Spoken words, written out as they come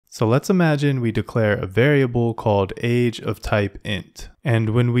So let's imagine we declare a variable called age of type int.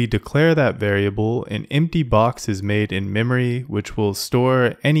 And when we declare that variable, an empty box is made in memory, which will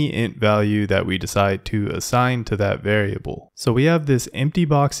store any int value that we decide to assign to that variable. So we have this empty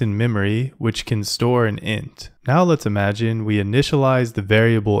box in memory, which can store an int. Now let's imagine we initialize the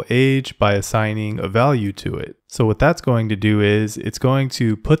variable age by assigning a value to it. So what that's going to do is it's going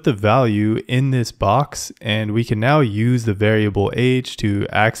to put the value in this box, and we can now use the variable age to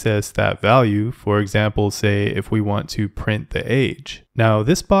access that value. For example, say if we want to print the age. Now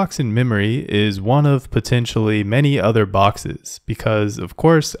this box in memory is one of potentially many other boxes because of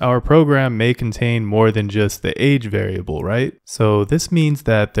course our program may contain more than just the age variable, right? So this means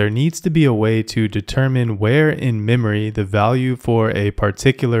that there needs to be a way to determine where in memory the value for a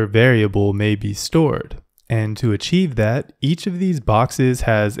particular variable may be stored. And to achieve that, each of these boxes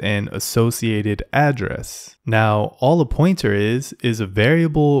has an associated address. Now, all a pointer is a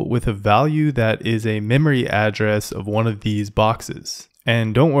variable with a value that is a memory address of one of these boxes.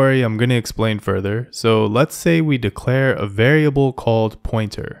 And don't worry, I'm going to explain further. So let's say we declare a variable called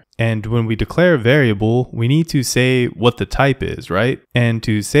pointer. And when we declare a variable, we need to say what the type is, right? And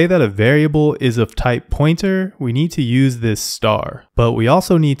to say that a variable is of type pointer, we need to use this star. But we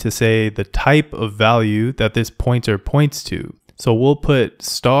also need to say the type of value that this pointer points to. So we'll put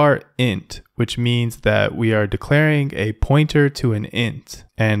star int, which means that we are declaring a pointer to an int.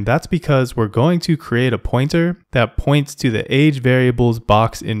 And that's because we're going to create a pointer that points to the age variable's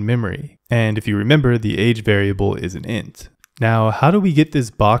box in memory. And if you remember, the age variable is an int. Now, how do we get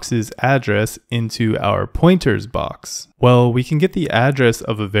this box's address into our pointers box? Well, we can get the address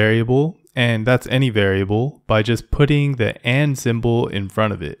of a variable, and that's any variable, by just putting the and symbol in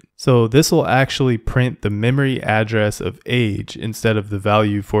front of it. So this will actually print the memory address of age instead of the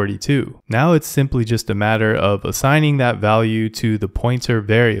value 42. Now it's simply just a matter of assigning that value to the pointer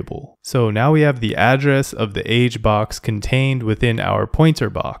variable. So now we have the address of the age box contained within our pointer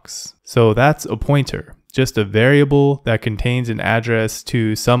box. So that's a pointer. Just a variable that contains an address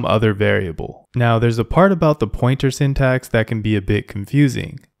to some other variable. Now there's a part about the pointer syntax that can be a bit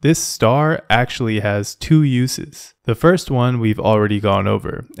confusing. This star actually has two uses. The first one we've already gone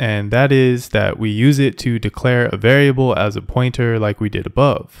over, and that is that we use it to declare a variable as a pointer like we did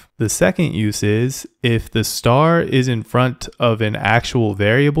above. The second use is if the star is in front of an actual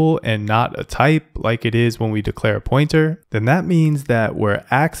variable and not a type like it is when we declare a pointer, then that means that we're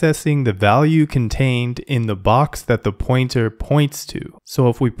accessing the value contained in the box that the pointer points to. So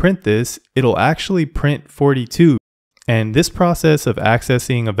if we print this, it'll actually print 42. And this process of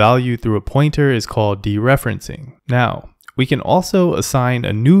accessing a value through a pointer is called dereferencing. Now, we can also assign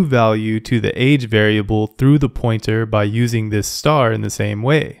a new value to the age variable through the pointer by using this star in the same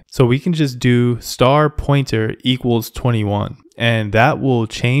way. So we can just do star pointer equals 21, and that will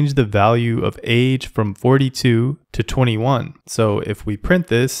change the value of age from 42 to 21. So if we print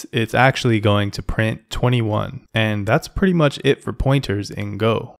this, it's actually going to print 21. And that's pretty much it for pointers in Go.